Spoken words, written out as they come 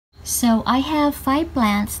So I have 5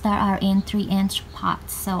 plants that are in 3-inch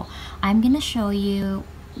pots. So I'm gonna show you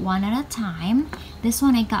one at a time. This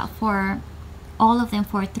one I got for all of them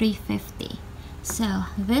for $3.50. So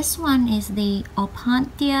this one is the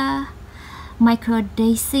Opuntia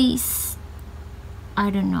microdaisies. I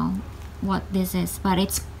don't know what this is, but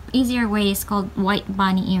it's easier way is called white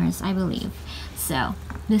bunny ears, I believe. So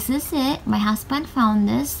this is it. My husband found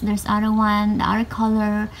this. There's other one. The other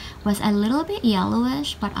color was a little bit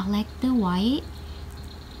yellowish, but I like the white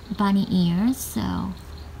bunny ears. So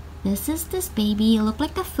this is this baby. It look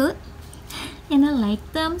like a foot and I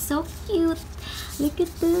like them. So cute. Look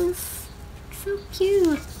at this. So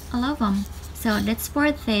cute. I love them. So that's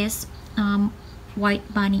for this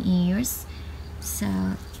white bunny ears. So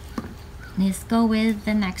let's go with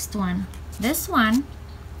the next one. This one,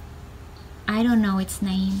 I don't know its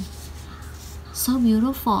name. So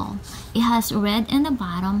beautiful. It has red in the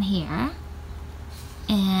bottom here,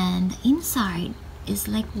 and inside is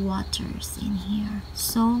like waters in here.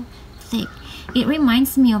 So thick. It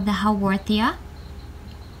reminds me of the Haworthia.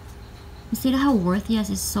 You see the Haworthia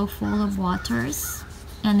is so full of waters,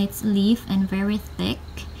 and its leaf and very thick.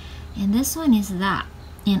 And this one is that.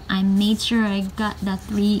 And I made sure I got the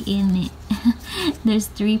 3 in it. There's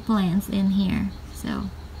 3 plants in here, so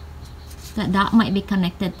that might be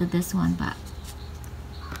connected to this one, but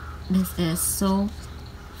this is so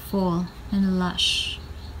full and lush.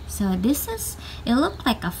 So this is, it looked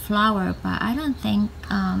like a flower, but I don't think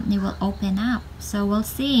it will open up, so we'll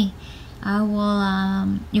see. I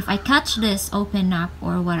will if I catch this open up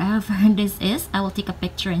or whatever this is, I will take a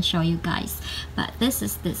picture and show you guys. But this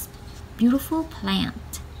is this beautiful plant.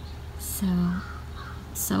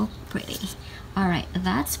 So pretty. All right,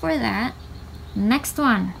 that's for that. Next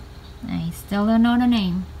one, I still don't know the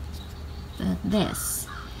name, but this.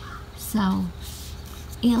 So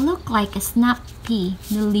it looked like a snap pea.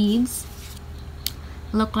 The leaves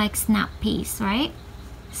look like snap peas, right?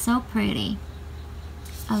 So pretty.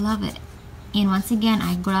 I love it. And once again,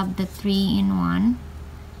 I grabbed the 3-in-1.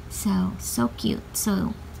 So cute.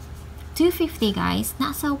 So $2.50, guys.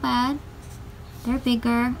 Not so bad. They're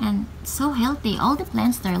bigger and so healthy. All the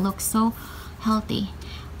plants there look so healthy.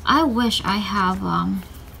 I wish I have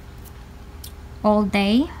all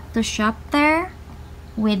day to shop there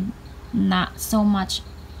with not so much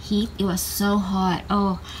heat. It was so hot.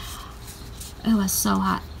 Oh, it was so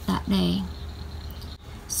hot that day.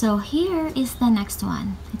 So here is the next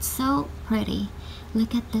one. It's so pretty.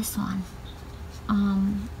 Look at this one.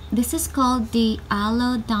 This is called the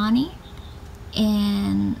Aloe Donny,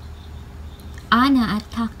 and Anna at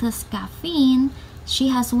Cactus Caffeine, she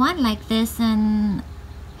has one like this, and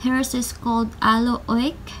hers is called Aloe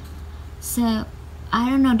Oik. So I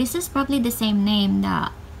don't know, this is probably the same name, the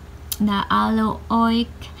Aloe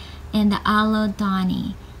Oik and the Aloe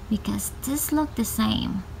Donny, because this look the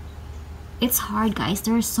same. It's hard, guys.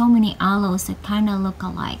 There are so many aloes that kind of look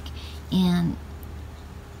alike, and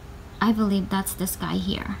I believe that's this guy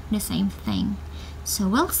here, the same thing. So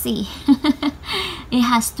we'll see. It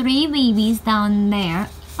has 3 babies down there.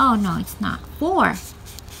 Oh no, it's not. 4.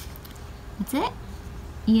 That's it.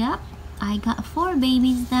 Yep, I got 4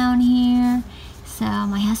 babies down here. So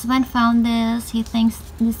my husband found this. He thinks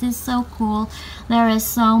this is so cool. There is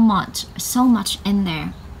so much in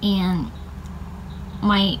there, and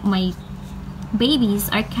my babies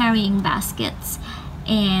are carrying baskets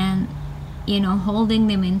and, you know, holding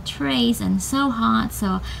them in trays, and so hot,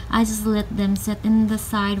 so I just let them sit in the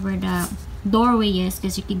side where the doorway is,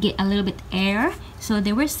 because you could get a little bit air. So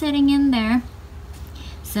they were sitting in there.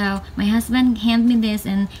 So my husband handed me this,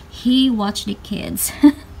 and he watched the kids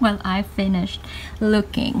while I finished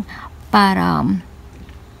looking. But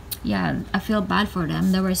yeah, I feel bad for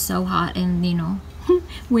them. They were so hot and, you know,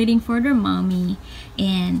 waiting for their mommy.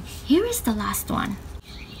 And here is the last one.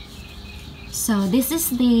 So this is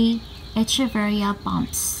the Echeveria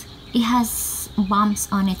bumps. It has bumps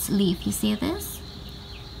on its leaf. You see this?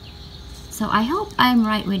 So I hope I'm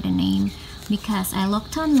right with the name, because I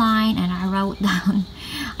looked online and I wrote down,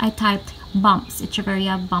 I typed bumps,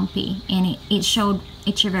 Echeveria bumpy, and it showed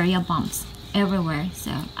Echeveria bumps everywhere.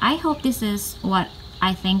 So I hope this is what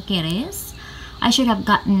I think it is. I should have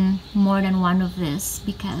gotten more than one of this,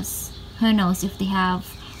 because who knows if they have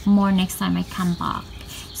more next time I come back.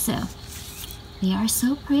 So they are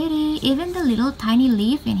so pretty. Even the little tiny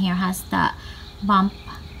leaf in here has that bump.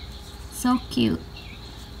 So cute.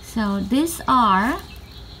 So these are,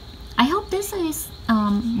 I hope this is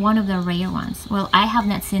one of the rare ones. Well, I have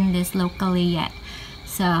not seen this locally yet,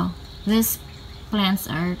 so these plants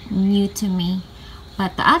are new to me.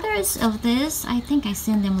 But the others of this, I think I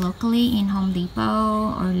seen them locally in Home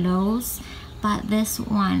Depot or Lowe's, but this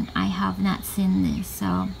one I have not seen this,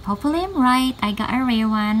 so hopefully I'm right. I got a rare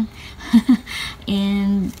one.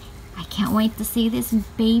 And I can't wait to see this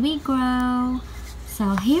baby grow.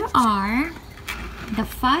 So here are the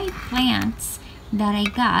 5 plants that I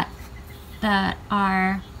got that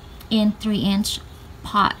are in 3-inch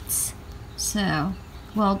pots. So,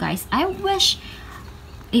 well guys, I wish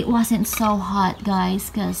it wasn't so hot, guys,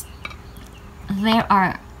 because there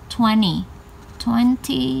are 20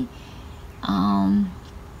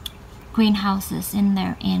 greenhouses in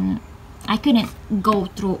there, and I couldn't go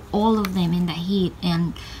through all of them in the heat,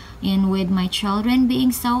 and with my children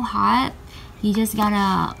being so hot, you just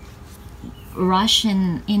gotta rush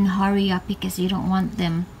and hurry up because you don't want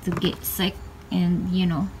them to get sick and, you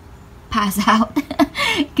know, pass out.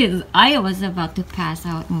 Because I was about to pass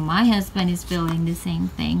out. My husband is feeling the same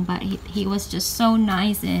thing, but he was just so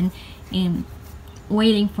nice and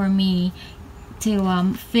waiting for me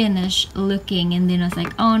to finish looking, and then I was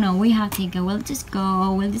like, oh no, we have to go, we'll just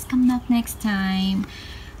come back next time.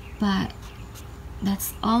 But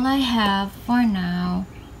that's all I have for now.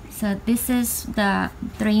 So this is the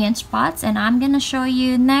 3-inch pots, and I'm gonna show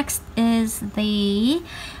you next is the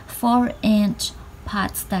 4-inch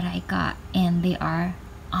pots that I got, and they are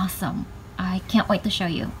awesome. I can't wait to show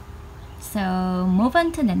you. So move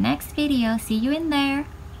on to the next video. See you in there.